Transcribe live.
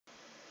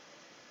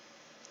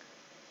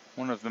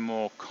One of the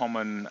more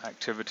common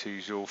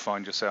activities you'll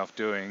find yourself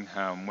doing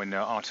when the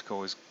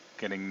article is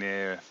getting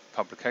near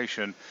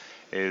publication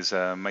is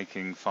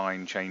making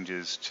fine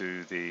changes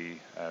to the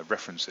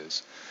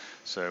references.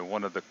 So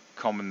one of the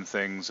common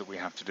things that we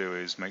have to do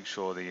is make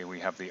sure that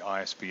we have the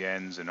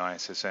ISBNs and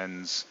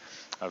ISSNs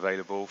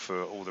available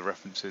for all the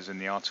references in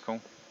the article.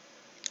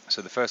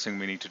 So the first thing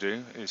we need to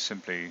do is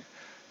simply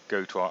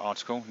go to our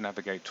article,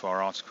 navigate to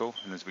our article,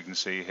 and as we can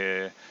see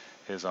here,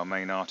 here's our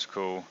main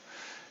article.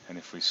 And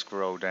if we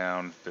scroll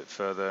down a bit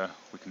further,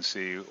 we can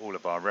see all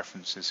of our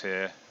references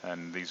here,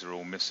 and these are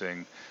all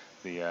missing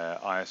the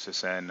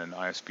ISSN and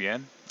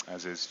ISBN,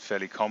 as is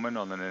fairly common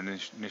on an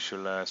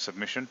initial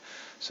submission.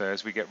 So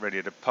as we get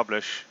ready to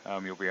publish,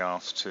 you'll be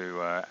asked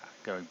to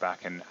go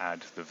back and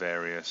add the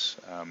various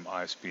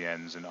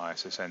ISBNs and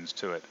ISSNs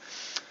to it.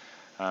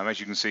 As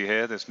you can see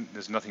here,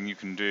 there's nothing you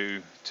can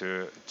do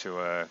to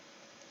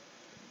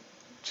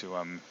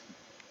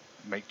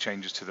make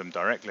changes to them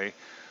directly.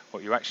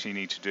 What you actually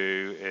need to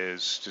do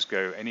is just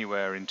go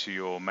anywhere into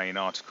your main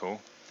article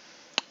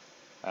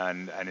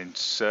and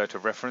insert a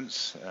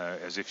reference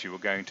as if you were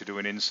going to do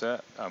an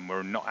insert.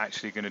 We're not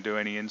actually going to do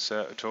any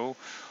insert at all.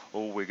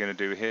 All we're going to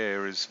do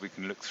here is we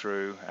can look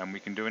through and we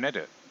can do an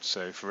edit.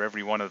 So for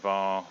every one of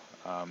our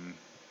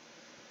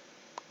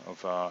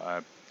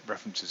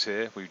references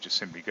here, we just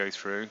simply go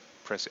through,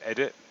 press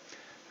edit,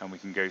 and we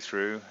can go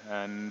through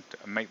and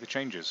make the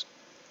changes.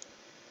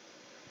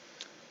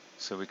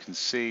 So we can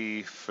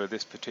see for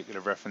this particular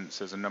reference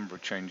there's a number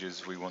of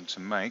changes we want to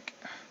make.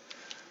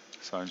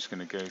 So I'm just going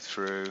to go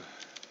through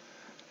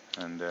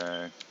and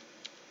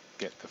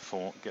get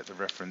the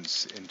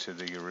reference into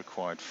the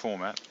required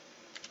format.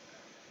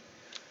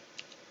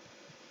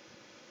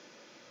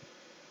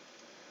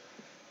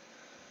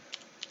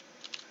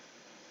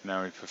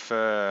 Now we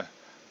prefer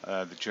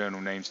the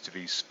journal names to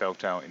be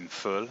spelt out in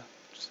full.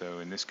 So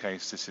in this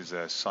case this is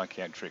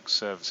Psychiatric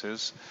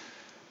Services.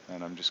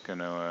 And I'm just going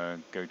to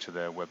go to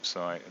their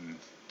website and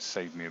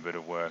save me a bit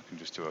of work and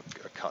just do a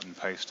cut and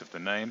paste of the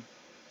name.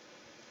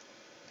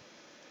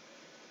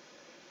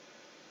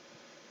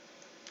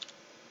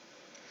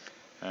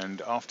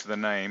 And after the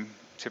name,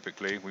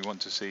 typically we want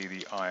to see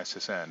the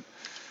ISSN.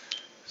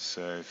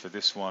 So for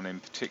this one in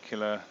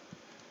particular,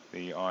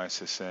 the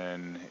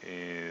ISSN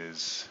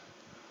is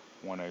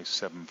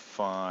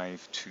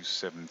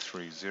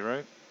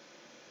 10752730.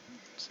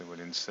 So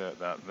we'll insert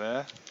that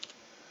there.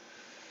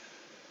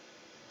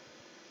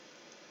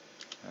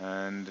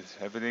 And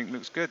everything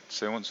looks good.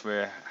 So once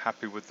we're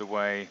happy with the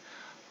way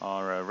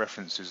our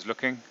reference is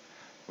looking,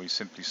 we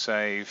simply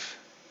save.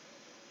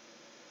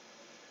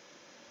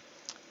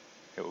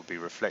 It will be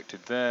reflected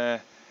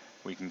there.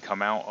 We can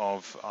come out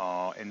of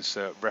our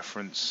insert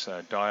reference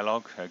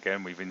dialog.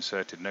 Again, we've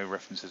inserted no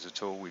references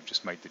at all, we've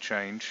just made the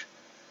change.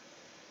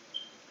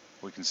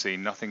 We can see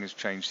nothing has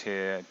changed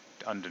here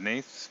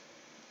underneath,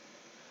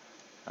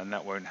 and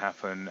that won't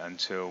happen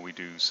until we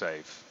do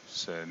save.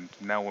 So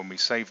now when we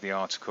save the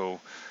article,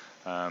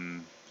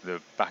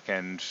 the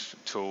back-end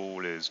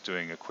tool is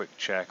doing a quick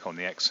check on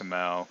the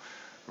XML,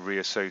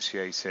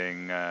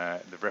 reassociating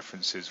the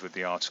references with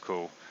the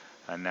article,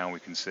 and now we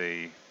can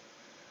see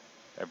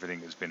everything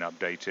has been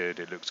updated.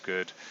 It looks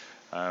good.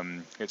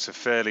 It's a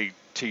fairly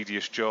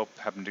tedious job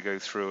having to go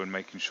through and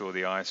making sure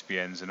the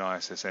ISBNs and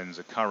ISSNs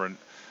are current,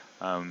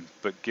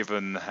 but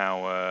given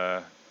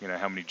how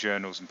how many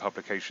journals and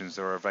publications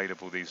there are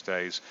available these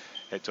days,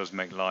 it does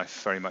make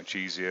life very much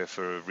easier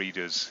for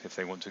readers if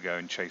they want to go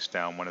and chase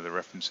down one of the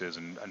references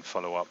and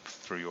follow up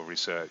through your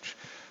research.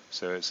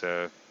 So it's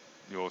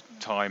your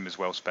time is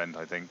well spent,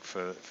 I think,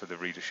 for the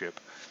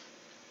readership.